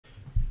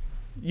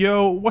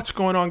Yo, what's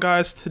going on,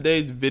 guys?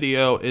 Today's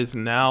video is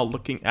now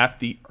looking at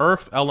the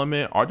earth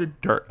element or the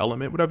dirt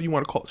element, whatever you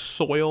want to call it,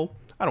 soil.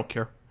 I don't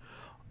care.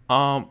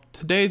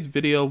 Today's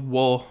video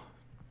will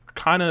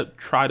kind of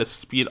try to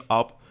speed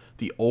up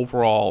the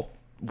overall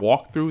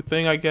walkthrough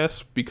thing, I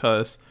guess,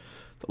 because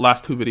the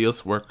last two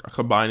videos were a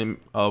combining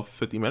of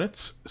 50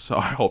 minutes, so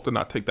I hope to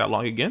not take that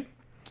long again.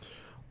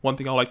 One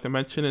thing I'd like to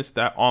mention is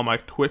that on my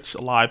Twitch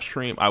live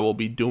stream, I will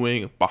be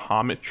doing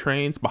Bahamut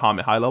trains,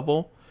 Bahamut high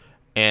level,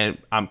 and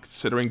I'm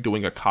considering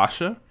doing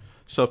Akasha.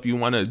 So if you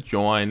want to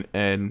join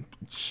and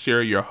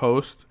share your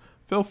host,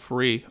 feel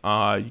free.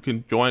 You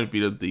can join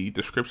via the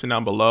description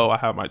down below. I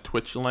have my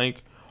Twitch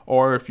link,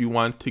 or if you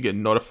want to get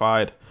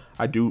notified,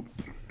 I do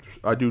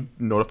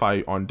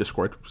notify on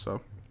Discord.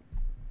 So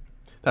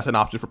that's an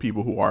option for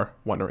people who are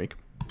wondering.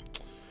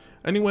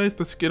 Anyways,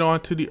 let's get on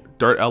to the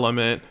dirt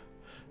element.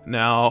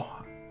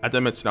 Now, as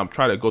I mentioned, I'm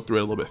trying to go through it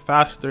a little bit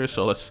faster.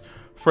 So let's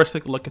first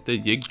take a look at the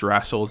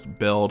Yggdrasil's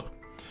build.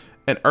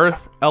 An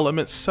earth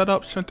element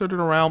setup centered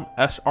around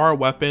SR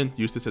weapon.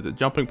 Use this as a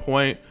jumping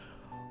point.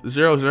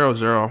 0, 0,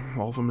 0.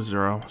 All of them is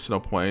 0. It's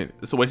no point.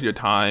 It's a waste of your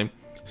time.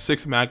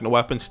 6 Magna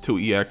weapons, 2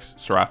 EX,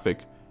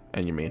 Seraphic,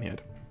 and your main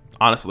hand.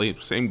 Honestly,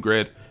 same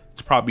grid.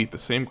 It's probably the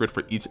same grid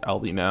for each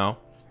LD now.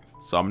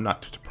 So I'm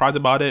not too surprised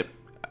about it.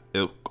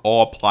 It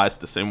all applies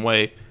the same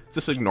way.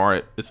 Just ignore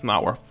it. It's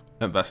not worth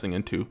investing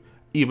into,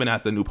 even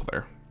as a new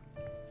player.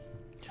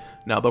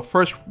 Now, the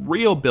first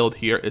real build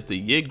here is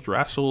the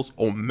Yggdrasil's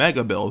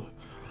Omega build.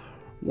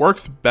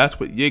 Works best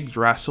with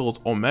Yggdrasil's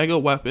Omega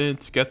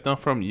weapons. Get them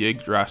from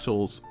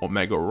Yggdrasil's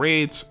Omega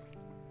raids.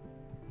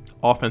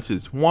 Offense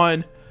is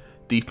 1,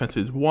 defense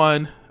is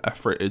 1,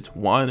 effort is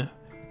 1,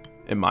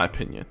 in my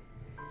opinion.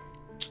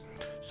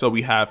 So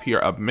we have here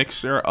a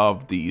mixture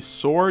of the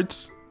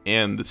swords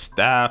and the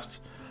staffs.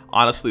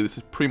 Honestly, this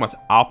is pretty much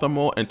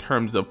optimal in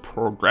terms of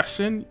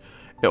progression.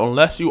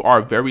 Unless you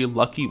are very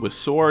lucky with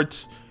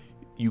swords,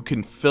 you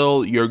can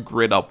fill your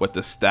grid up with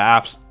the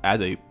staffs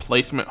as a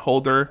placement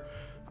holder.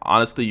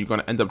 Honestly, you're going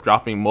to end up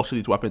dropping most of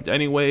these weapons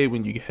anyway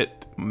when you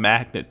hit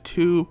Magnet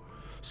 2.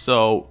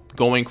 So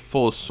going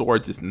full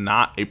swords is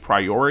not a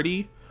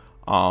priority.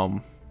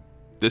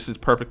 This is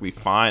perfectly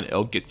fine.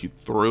 It'll get you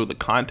through the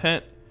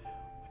content.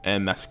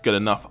 And that's good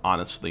enough,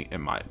 honestly,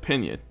 in my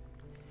opinion.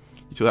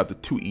 You still have the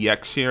 2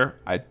 EX here.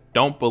 I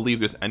don't believe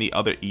there's any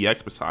other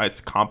EX besides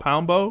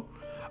Compound Bow.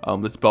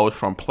 This bow is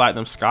from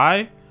Platinum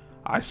Sky.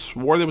 I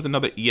swore there was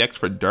another EX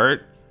for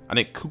Dirt. I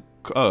think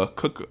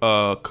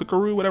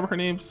Kookaroo, whatever her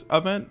name's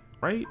event,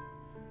 right?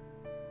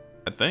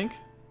 I think.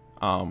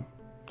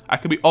 I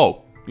could be.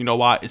 Oh, you know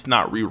why? It's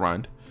not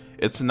rerun.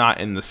 It's not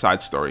in the side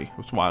story.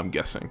 That's why I'm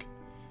guessing.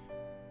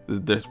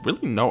 There's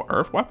really no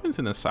Earth weapons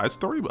in the side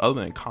story,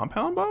 other than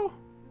Compound Bow.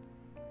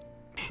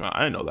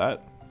 I didn't know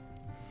that.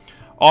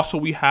 Also,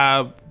 we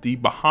have the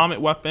Bahamut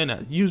weapon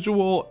as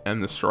usual,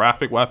 and the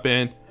Seraphic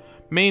weapon.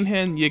 Main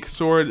hand, Yig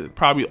sword,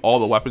 probably all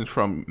the weapons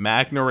from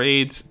Magna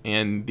raids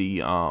and the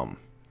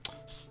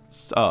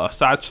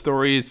side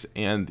stories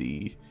and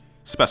the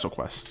special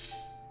quests.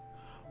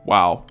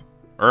 Wow,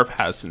 Earth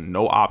has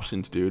no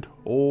options, dude.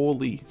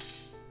 Holy,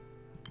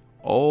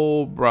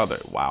 oh brother,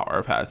 wow,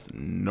 Earth has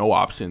no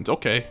options.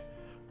 Okay,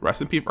 rest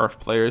in peace, Earth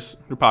players.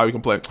 You're probably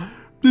complaining,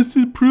 this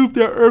is proof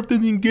that Earth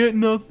doesn't get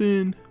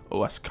nothing.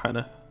 Oh, that's kind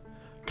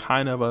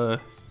of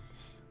a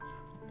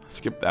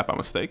skip that by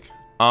mistake.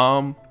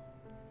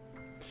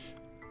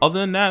 Other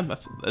than that,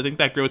 I think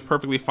that grid was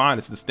perfectly fine.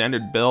 It's the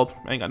standard build.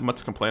 I ain't got much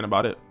to complain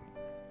about it.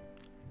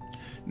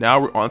 Now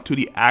we're on to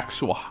the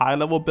actual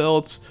high-level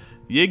builds.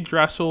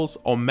 Yggdrasil's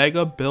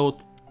Omega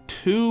build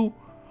 2.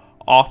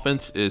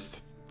 Offense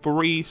is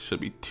 3,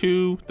 should be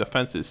 2.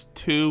 Defense is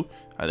 2.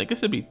 I think it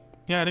should be,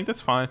 yeah, I think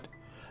that's fine.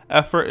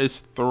 Effort is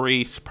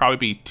 3, should probably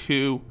be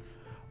 2.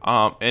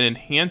 An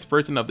enhanced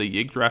version of the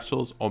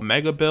Yggdrasil's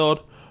Omega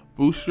build.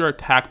 Boost your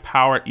attack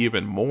power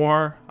even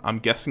more. I'm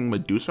guessing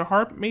Medusa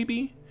Harp,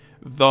 maybe?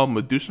 Though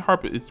Medusa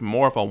Harp is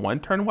more of a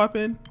one-turn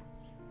weapon.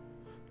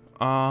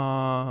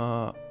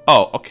 Oh,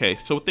 okay.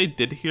 So what they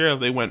did here,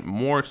 they went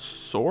more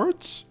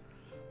swords.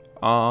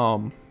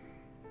 Honestly,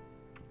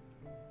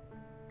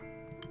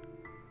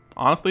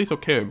 it's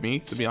okay with me,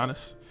 to be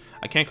honest.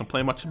 I can't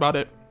complain much about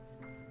it.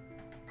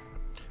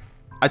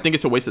 I think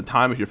it's a waste of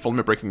time if you're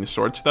filament breaking the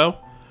swords, though.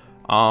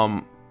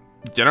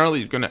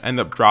 Generally, you're going to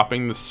end up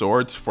dropping the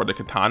swords for the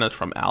katanas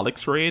from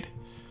Alex raid.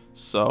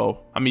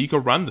 So, I mean, you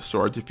can run the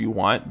swords if you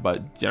want,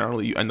 but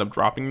generally you end up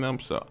dropping them.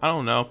 So, I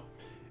don't know.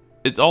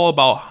 It's all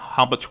about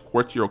how much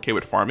quartz you're okay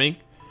with farming.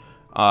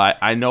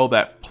 I know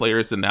that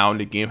players now in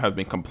the game have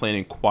been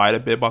complaining quite a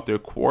bit about their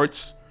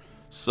quartz.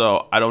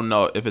 So, I don't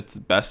know if it's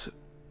the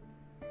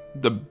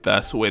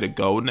best way to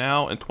go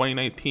now in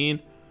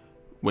 2019.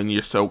 When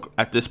you're so,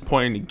 at this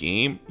point in the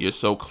game, you're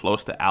so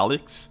close to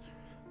Alex.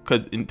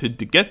 Because to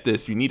get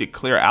this, you need to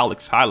clear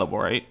Alex high level,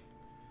 right?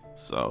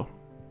 So,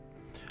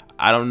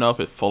 I don't know if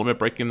it's filament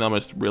breaking them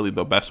is really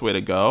the best way to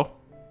go.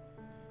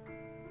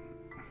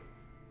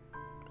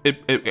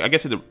 I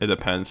guess it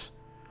depends.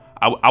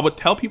 I would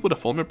tell people to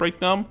filament break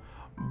them,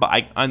 but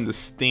I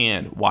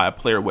understand why a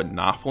player would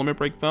not filament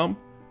break them,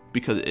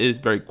 because it is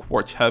very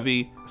quartz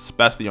heavy,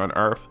 especially on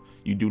Earth.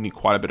 You do need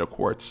quite a bit of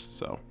quartz,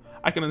 so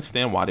I can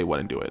understand why they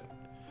wouldn't do it.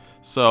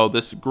 So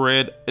this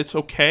grid, it's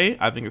okay.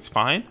 I think it's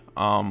fine.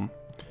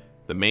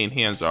 The main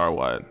hands are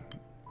what?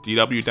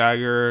 DW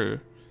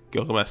Dagger,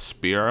 Gilgamesh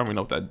Spear. I don't even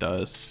know what that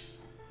does.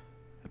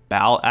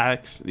 Battle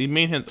Axe. These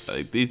main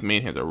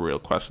hands are real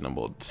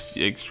questionable.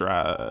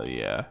 Extra,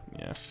 yeah.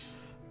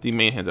 The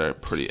main hands are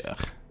pretty.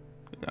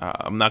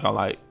 I'm not gonna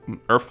lie.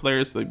 Earth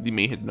players, the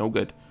main hands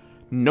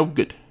no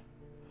good.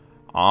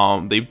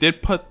 They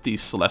did put the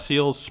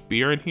Celestial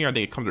Spear in here. I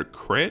think it comes with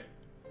crit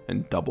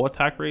and double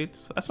attack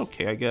rates. That's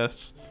okay, I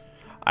guess.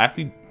 I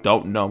actually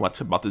don't know much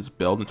about this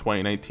build in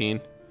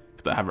 2019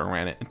 because I haven't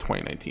ran it in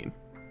 2019.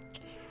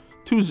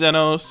 2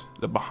 Xenos,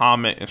 the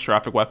Bahamut, and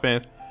Seraphic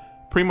Weapon.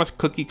 Pretty much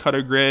cookie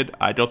cutter grid.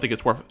 I don't think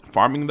it's worth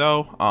farming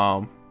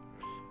though.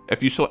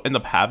 If you still end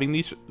up having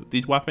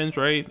these weapons,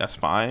 right, that's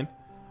fine.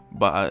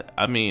 But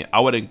I mean, I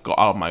wouldn't go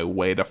out of my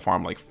way to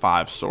farm like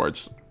 5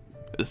 swords.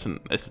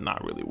 It's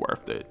not really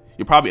worth it.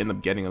 You probably end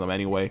up getting them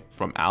anyway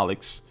from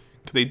Alex.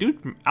 Cause they do.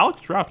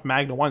 Alex drops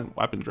Magna 1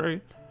 weapons,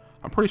 right?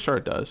 I'm pretty sure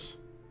it does.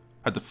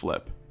 I had to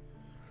flip.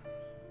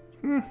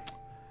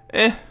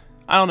 I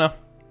don't know.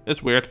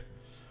 It's weird.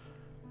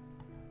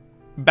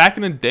 Back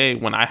in the day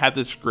when I had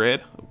this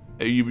grid,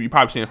 you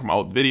probably seen it from my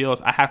old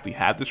videos. I actually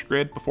had this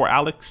grid before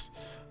Alex,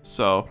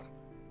 so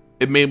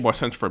it made more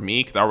sense for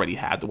me because I already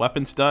had the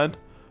weapons done.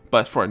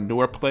 But for a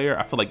newer player,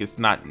 I feel like it's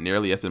not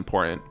nearly as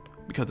important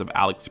because of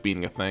Alex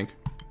being a thing.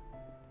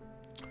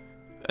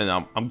 And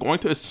I'm going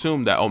to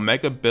assume that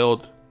Omega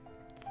build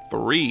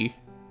 3,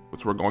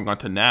 which we're going on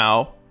to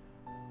now,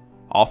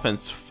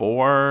 offense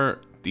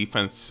 4,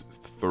 defense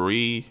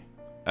 3,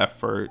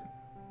 effort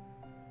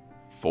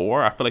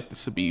 4. I feel like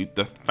this would be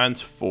defense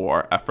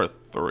 4,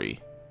 effort 3.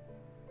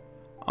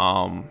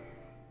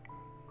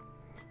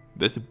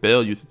 This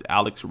build uses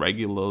Alex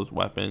Regulo's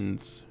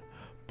weapons,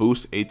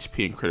 boost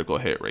HP and critical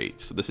hit rate.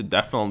 So this is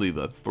definitely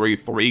the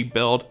 3-3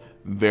 build,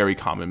 very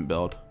common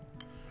build,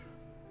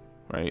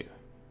 right?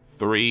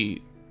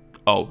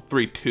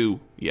 3-2,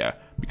 yeah,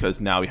 because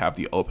now we have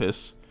the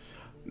Opus.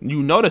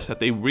 You notice that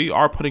they really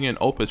are putting in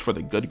Opus for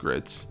the good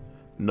grids.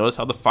 Notice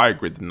how the fire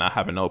grid did not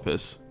have an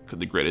Opus because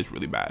the grid is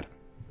really bad.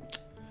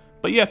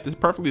 But yeah, this is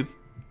perfectly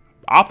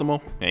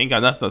optimal. I ain't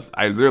got nothing.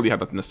 I literally have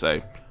nothing to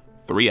say.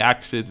 3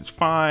 axes is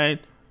fine.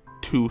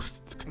 2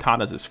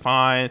 katanas is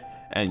fine.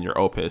 And your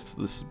Opus.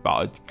 This is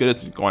about as good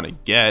as it's going to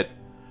get.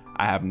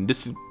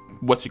 This is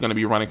what you're going to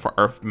be running for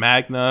Earth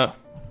Magna.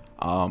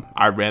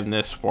 I ran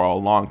this for a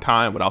long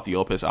time without the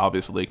Opus,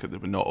 obviously, because there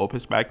was no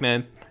Opus back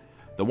then.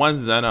 The 1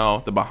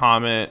 Xeno, the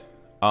Bahamut,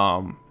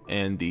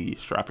 and the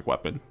Seraphic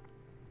Weapon.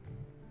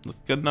 Looks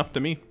good enough to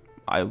me.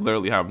 I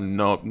literally have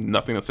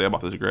nothing to say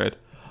about this grid.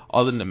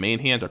 Other than the main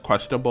hands are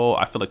questionable.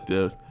 I feel like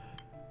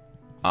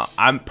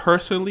I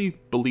personally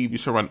believe you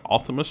should run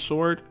Ultima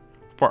Sword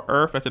for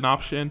Earth as an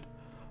option.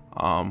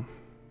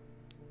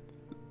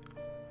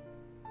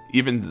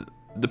 Even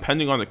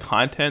depending on the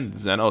content,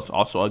 Xeno is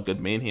also a good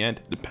main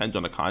hand. Depends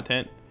on the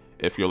content.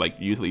 If you're like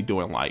usually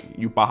doing like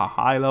Yubaha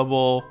high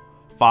level,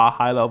 Fa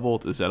high level,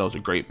 the Xeno is a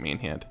great main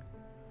hand.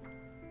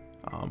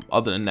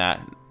 Other than that,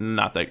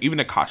 not that. Even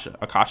Akasha.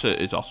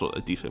 Akasha is also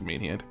a decent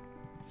main hand.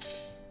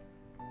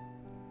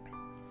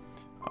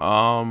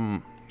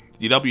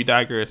 DW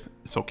Dagger,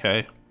 it's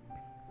okay.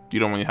 You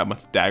don't really have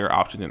much dagger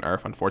options in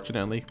Earth,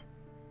 unfortunately.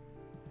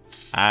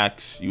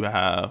 Axe, you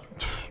have...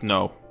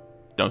 No.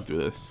 Don't do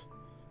this.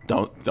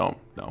 Don't. No.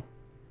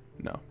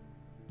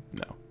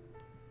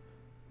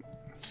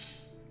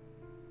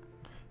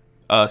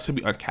 Should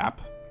be uncap.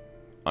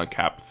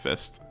 Uncap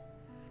fist.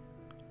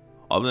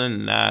 Other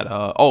than that,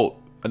 oh,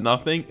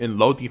 another thing, in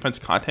low defense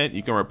content,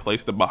 you can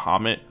replace the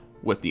Bahamut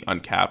with the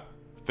uncap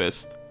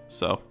fist.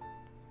 So,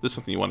 this is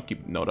something you want to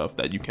keep note of,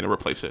 that you can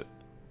replace it.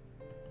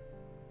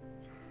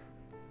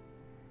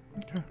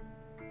 Okay.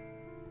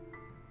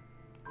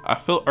 I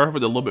feel Earth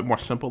is a little bit more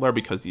simpler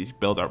because these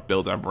builds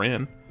I've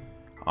ran.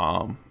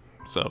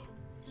 So,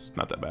 it's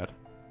not that bad.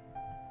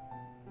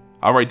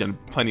 I've already done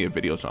plenty of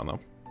videos on them.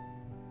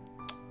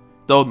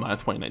 Though not in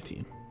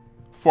 2019.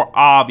 For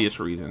obvious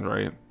reasons,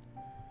 right?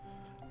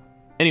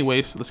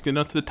 Anyways, let's get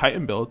into the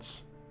Titan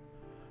builds.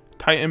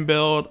 Titan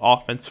build,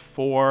 offense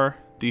 4,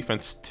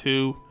 defense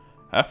 2,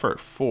 effort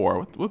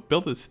 4. What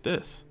build is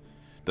this?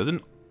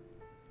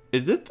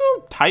 Is this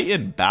the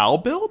Titan Bow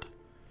build?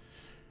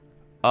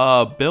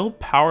 Build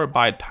powered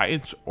by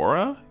Titan's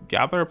aura.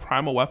 Gather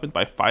primal weapons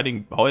by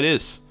fighting. Oh, it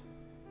is.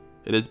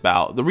 It is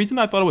Bow. The reason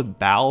I thought it was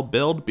Bow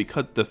build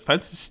because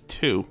defense is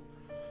 2,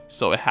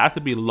 so it has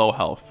to be low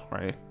health,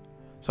 right?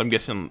 So I'm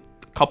guessing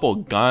a couple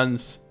of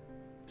guns,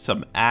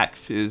 some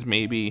axes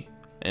maybe,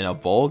 and a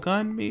Vol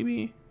gun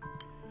maybe.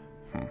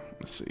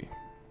 Let's see.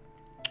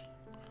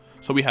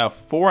 So we have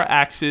 4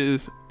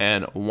 axes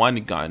and 1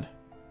 gun.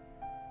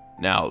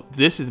 Now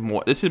this is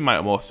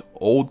my most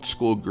old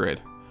school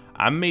grid.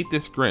 I made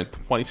this grid in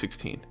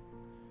 2016.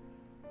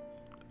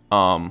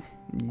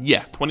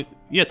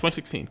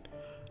 2016.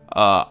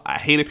 I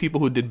hated people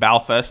who did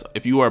Battlefest.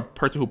 If you are a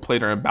person who played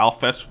during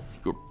Battlefest,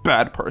 you're a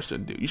bad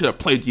person, dude. You should have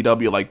played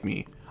GW like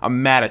me.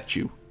 I'm mad at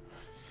you.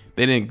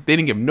 They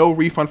didn't give no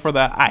refund for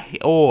that.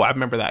 I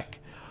remember that.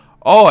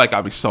 Oh, that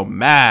got me so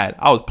mad.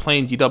 I was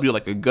playing GW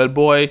like a good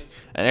boy,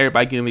 and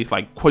everybody giving me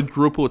like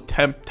quadruple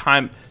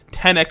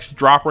 10x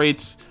drop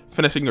rates,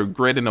 finishing your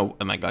grid in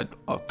like a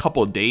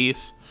couple of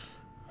days.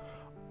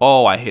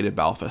 Oh, I hated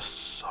Battlefest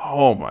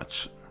so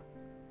much.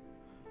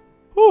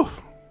 Whew.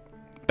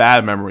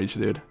 Bad memories,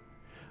 dude.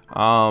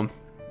 In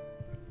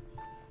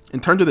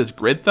terms of this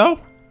grid, though,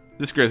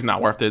 this grid is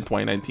not worth it in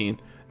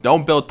 2019.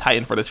 Don't build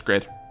Titan for this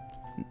grid.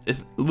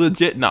 It's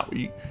legit not.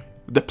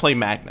 To play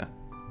Magna.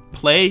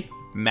 Play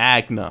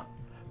Magna.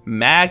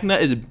 Magna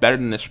is better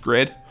than this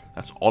grid.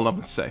 That's all I'm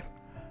gonna say.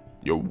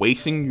 You're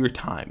wasting your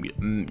time.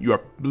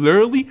 You're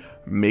literally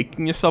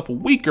making yourself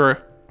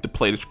weaker to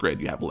play this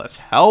grid. You have less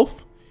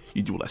health.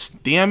 You do less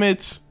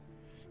damage.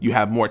 You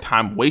have more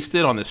time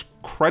wasted on this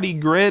cruddy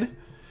grid.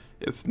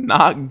 It's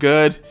not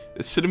good.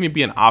 It shouldn't even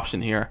be an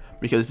option here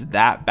because it's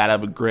that bad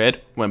of a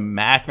grid when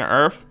Magna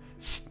Earth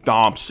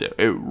stomps it.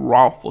 It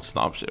wrongful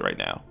stomps it right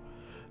now.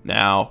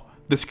 Now,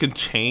 this could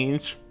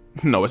change.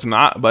 No, it's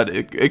not, but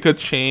it could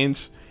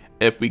change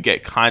if we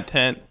get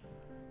content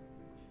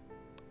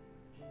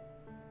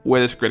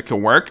where this grid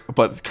can work.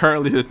 But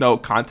currently, there's no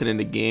content in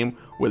the game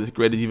where this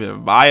grid is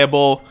even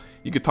viable.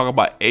 You can talk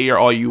about Air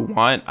all you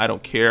want. I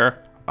don't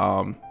care.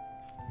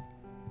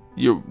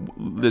 You're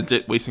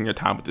legit wasting your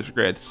time with this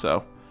grid,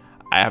 so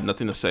I have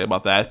nothing to say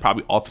about that. It's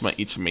probably ultimate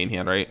each main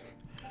hand, right?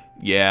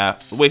 Yeah,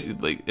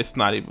 wait, like it's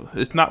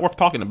not worth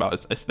talking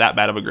about. It's that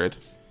bad of a grid.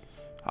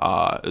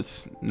 It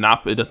does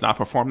not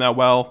perform that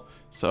well,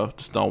 so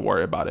just don't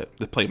worry about it.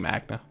 Just play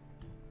Magna.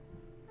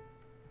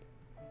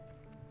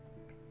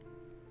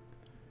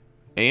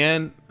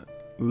 And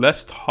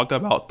let's talk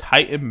about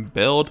Titan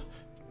build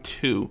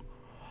 2.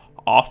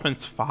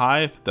 Offense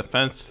 5,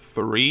 defense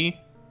 3,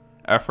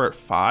 effort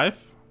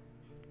 5.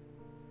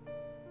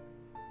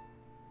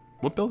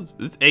 What build is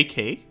this?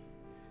 AK?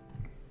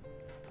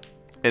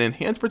 An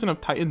enhanced version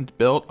of Titan's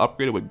build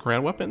upgraded with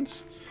grand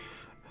weapons.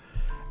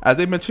 As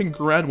I mentioned,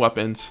 grand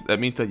weapons, that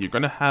means that you're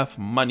going to have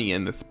money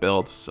in this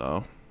build,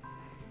 so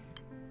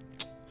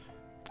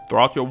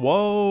throw out your,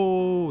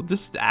 whoa,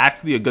 this is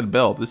actually a good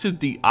build. This is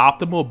the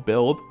optimal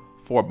build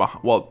for,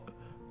 well,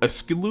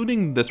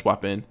 excluding this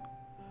weapon,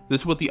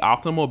 this was the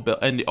optimal build,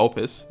 and the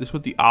Opus, this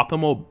was the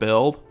optimal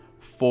build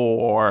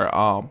for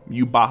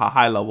Yubaha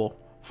high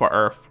level for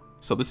Earth.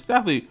 So this is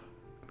actually,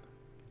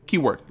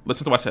 keyword,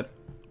 listen to what I said.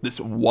 This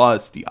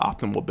was the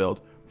optimal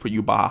build for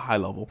Yubaha high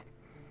level.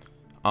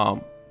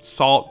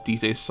 Salt,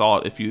 DJ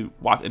Salt, if you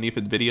watch any of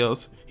his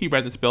videos, he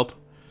ran this build.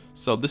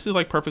 So this is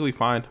like perfectly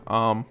fine.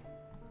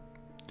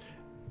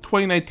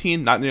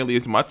 2019, not nearly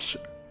as much.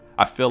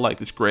 I feel like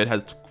this grid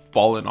has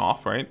fallen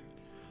off, right?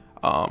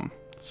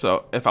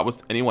 So if I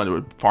was anyone who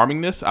was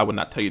farming this, I would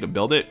not tell you to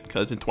build it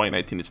because in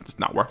 2019, it's just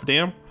not worth a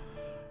damn.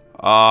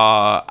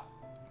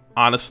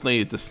 Honestly,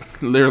 it's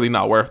just literally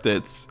not worth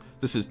it.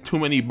 This is too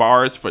many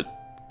bars for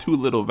too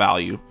little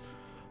value.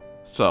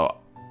 So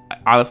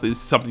honestly, this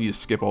is something you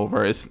skip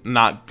over. It's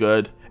not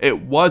good.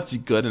 It was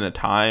good in a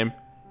time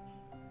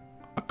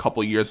a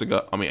couple years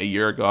ago. I mean, a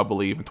year ago, I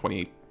believe in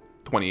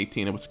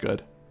 2018, it was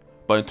good.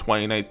 But in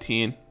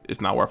 2019,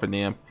 it's not worth a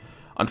damn.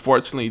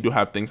 Unfortunately, you do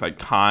have things like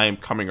Kime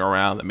coming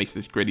around that makes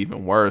this grid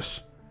even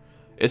worse.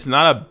 It's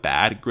not a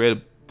bad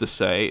grid to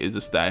say. It's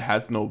just that it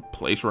has no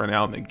place right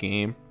now in the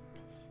game.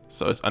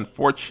 So it's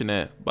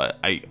unfortunate, but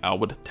I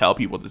would tell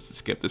people just to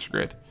skip this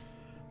grid.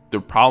 The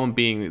problem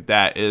being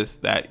that is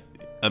that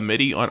a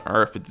MIDI on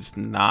Earth is just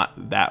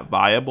not that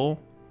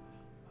viable.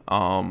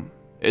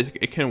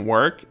 It can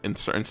work in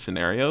certain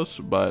scenarios,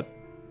 but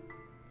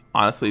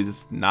honestly,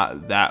 it's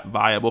not that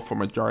viable for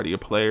majority of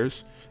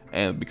players.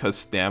 And because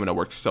stamina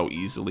works so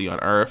easily on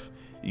Earth,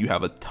 you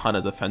have a ton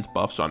of defense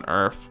buffs on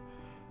Earth.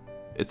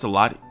 It's a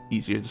lot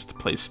easier just to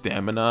play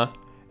stamina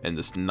and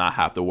just not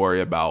have to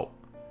worry about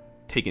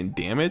taking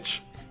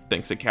damage,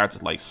 thanks to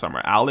characters like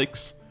Summer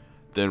Alex,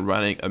 than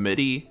running a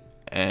MIDI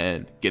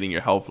and getting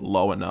your health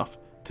low enough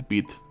to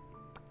be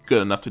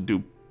good enough to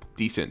do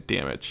decent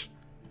damage.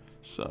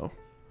 So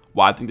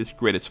while I think this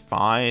grid is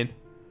fine,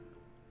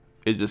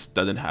 it just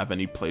doesn't have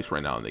any place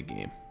right now in the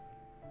game.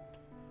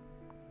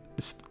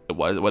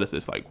 What is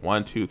this, like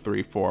 1, 2,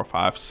 3, 4,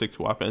 5, 6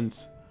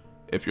 weapons?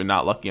 If you're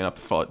not lucky enough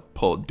to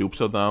pull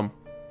dupes of them,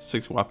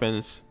 6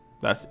 weapons,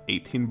 that's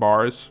 18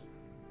 bars.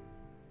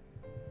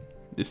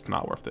 It's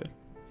not worth it.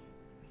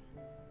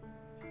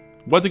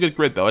 What's a good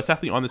grid though? It's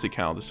actually on this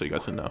account, just so you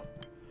guys can know.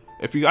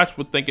 If you guys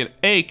were thinking,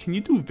 hey, can you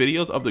do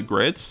videos of the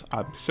grids?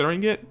 I'm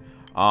considering it.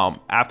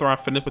 After I'm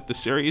finished with the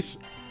series,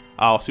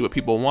 I'll see what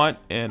people want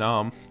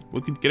and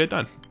we can get it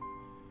done.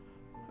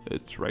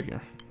 It's right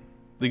here.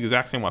 The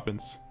exact same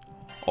weapons.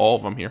 All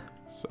of them here.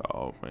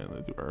 So, man,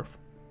 let's do Earth.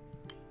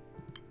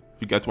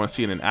 If you guys want to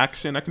see it in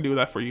action, I can do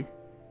that for you.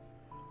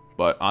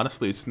 But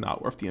honestly, it's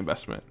not worth the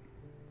investment.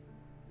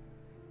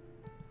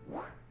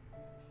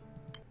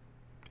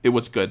 It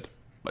was good,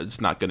 but it's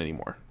not good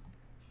anymore.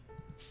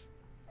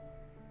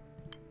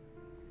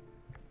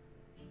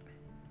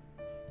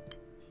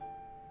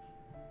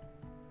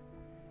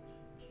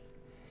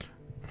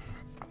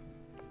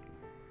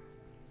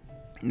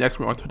 Next,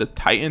 we're on to the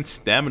Titan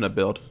stamina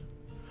build.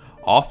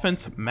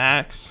 Offense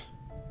max,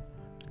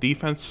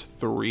 defense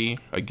 3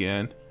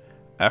 again,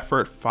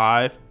 effort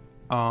 5.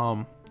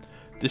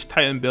 This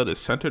Titan build is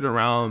centered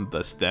around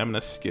the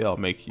stamina skill,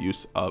 make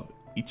use of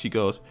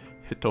Ichigo's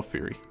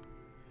Hitofuri.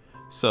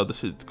 So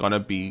this is gonna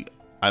be,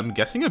 I'm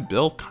guessing, a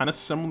build kind of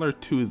similar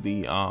to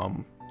the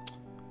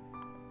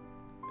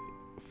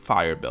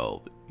fire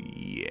build.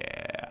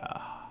 Yeah,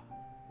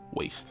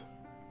 waste.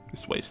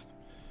 It's waste.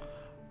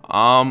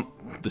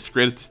 This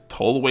grid is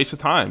total waste of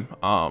time.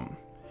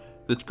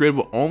 This grid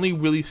will only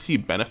really see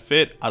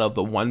benefit out of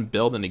the one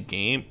build in the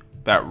game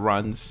that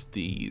runs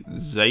the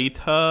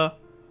Zeta,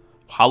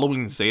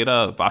 Halloween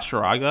Zeta,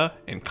 Vasharaga,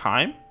 and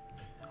Kaim.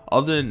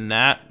 Other than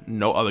that,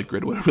 no other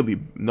grid would really,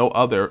 no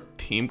other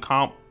team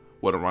comp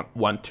would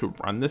want to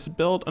run this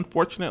build,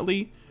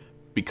 unfortunately,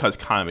 because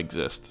Kaim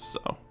exists.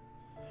 So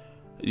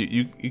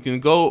you can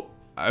go.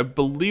 I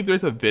believe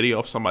there's a video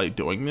of somebody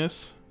doing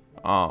this,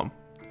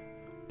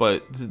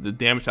 but the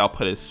damage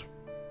output is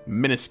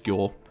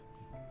minuscule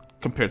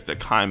compared to the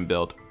Kaim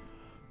build.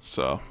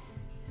 So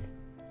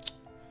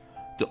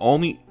the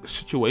only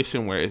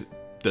situation where it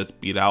does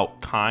beat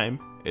out Kaim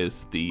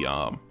is the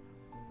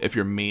if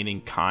you're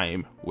maining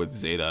Kaim with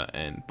Zeta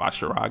and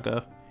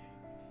Basharaga.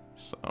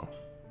 So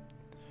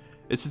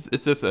it's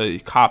just a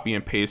copy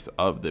and paste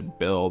of the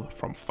build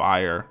from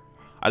Fire.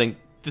 I think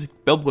this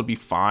build would be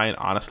fine,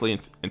 honestly, in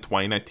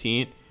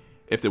 2019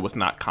 if there was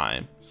not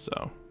Kaim.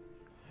 So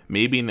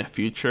maybe in the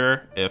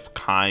future, if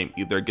Kaim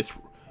either gets,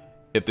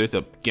 if there's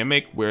a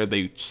gimmick where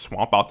they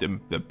swamp out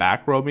the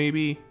back row,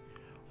 maybe,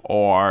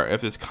 or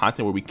if there's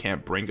content where we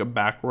can't bring a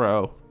back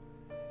row,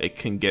 it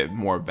can get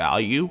more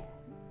value.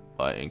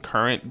 But in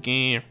current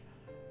game,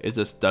 it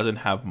just doesn't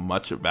have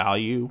much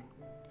value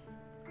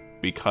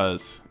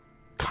because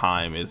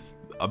Kaim is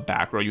a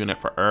back row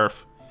unit for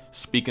Earth.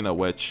 Speaking of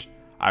which,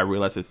 I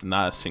realize it's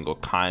not a single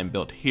Kaim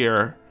built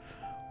here,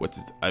 which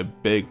is a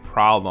big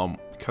problem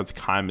because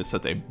Kaim is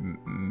such a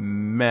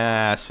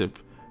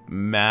massive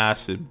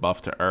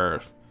buff to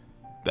Earth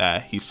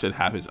that he should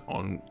have his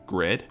own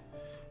grid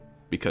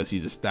because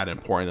he's just that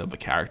important of a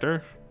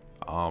character.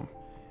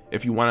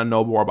 If you want to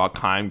know more about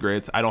Kaim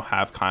grids, I don't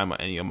have Kaim on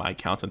any of my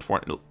accounts,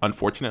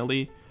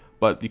 unfortunately,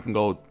 but you can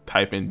go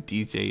type in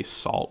DJ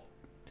Salt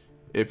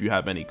if you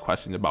have any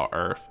questions about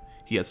Earth.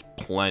 He has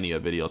plenty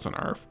of videos on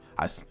Earth.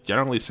 I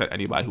generally send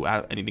anybody who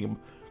has anything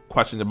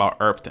questions about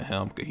Earth to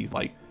him because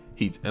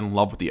he's in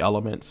love with the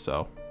elements.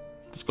 So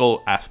just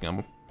go ask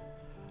him.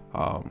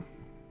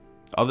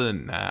 Other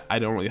than that, I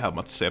don't really have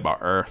much to say about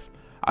Earth.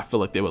 I feel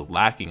like they were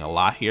lacking a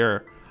lot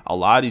here. A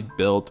lot of these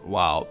builds,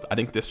 wow, I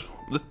think this,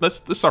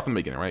 let's start from the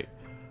beginning, right?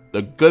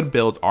 The good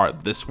builds are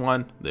this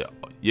one, the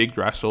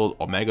Yggdrasil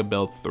Omega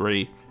build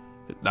 3.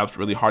 That was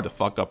really hard to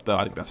fuck up though.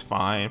 I think that's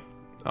fine.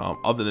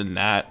 Other than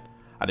that,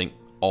 I think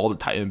all the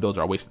Titan builds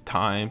are a waste of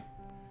time.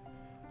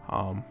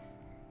 I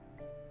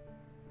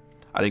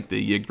think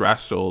the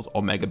Yggdrasil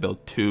Omega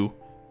build 2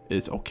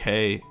 is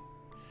okay.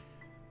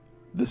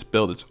 This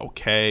build is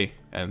okay,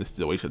 and this is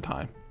a waste of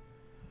time.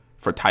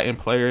 For Titan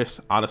players,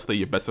 honestly,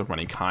 you're best off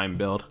running Kaim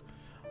build.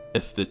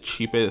 It's the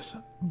cheapest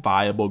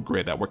viable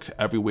grid that works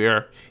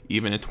everywhere.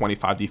 Even in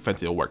 25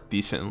 defense, it'll work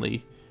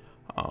decently.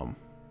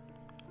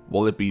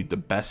 Will it be the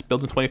best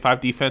build in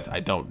 25 defense? I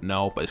don't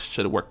know, but it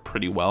should work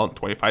pretty well in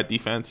 25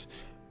 defense.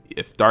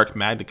 If Dark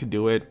Magnet could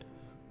do it,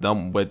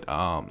 then with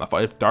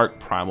if Dark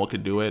Primal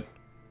could do it,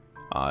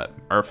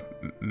 Earth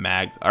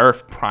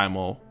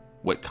Primal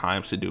with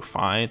Kaim should do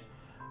fine.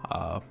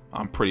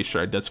 I'm pretty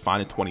sure it does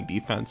fine in 20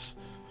 defense.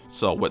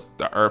 So with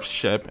the Earth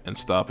ship and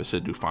stuff, it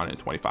should do fine in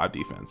 25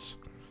 defense.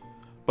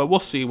 But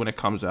we'll see when it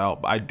comes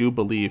out. But I do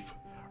believe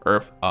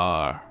Earth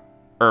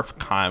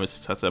Kaim is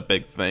such a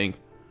big thing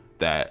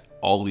that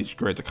all these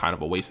grids are kind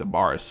of a waste of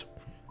bars.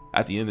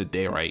 At the end of the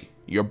day, right,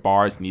 your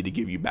bars need to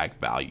give you back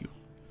value.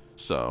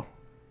 So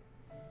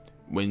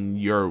when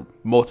your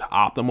most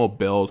optimal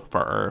build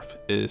for Earth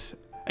is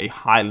a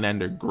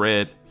Highlander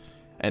grid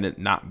and it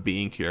not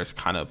being here is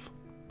kind of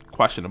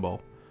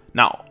questionable.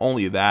 Not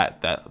only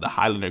that, the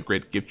Highlander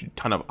grid gives you a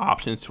ton of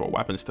options for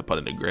weapons to put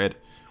in the grid,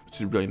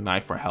 which is really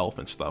nice for health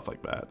and stuff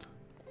like that.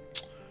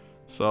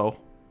 So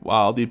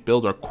while these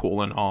builds are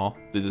cool and all,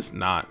 they're just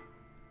not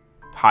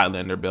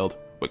Highlander build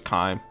with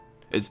Kaim.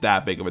 It's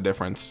that big of a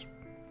difference.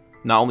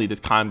 Not only does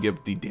Kaim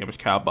give the damage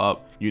cap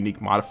up, unique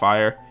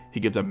modifier, he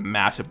gives a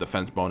massive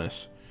defense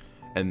bonus.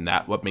 And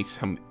that's what makes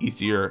him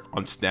easier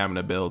on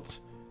stamina builds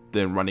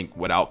than running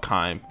without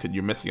Kaim, because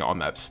you're missing on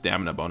that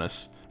stamina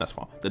bonus. That's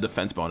all, the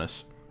defense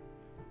bonus.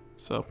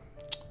 So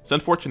it's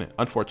unfortunate.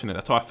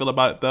 That's how I feel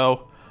about it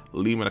though.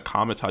 Leave in the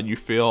comments how you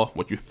feel,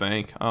 what you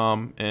think.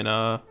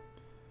 We're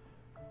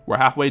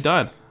halfway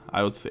done.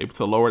 I was able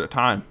to lower the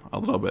time a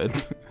little bit.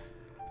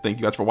 Thank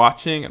you guys for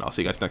watching, and I'll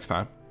see you guys next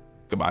time.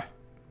 Goodbye.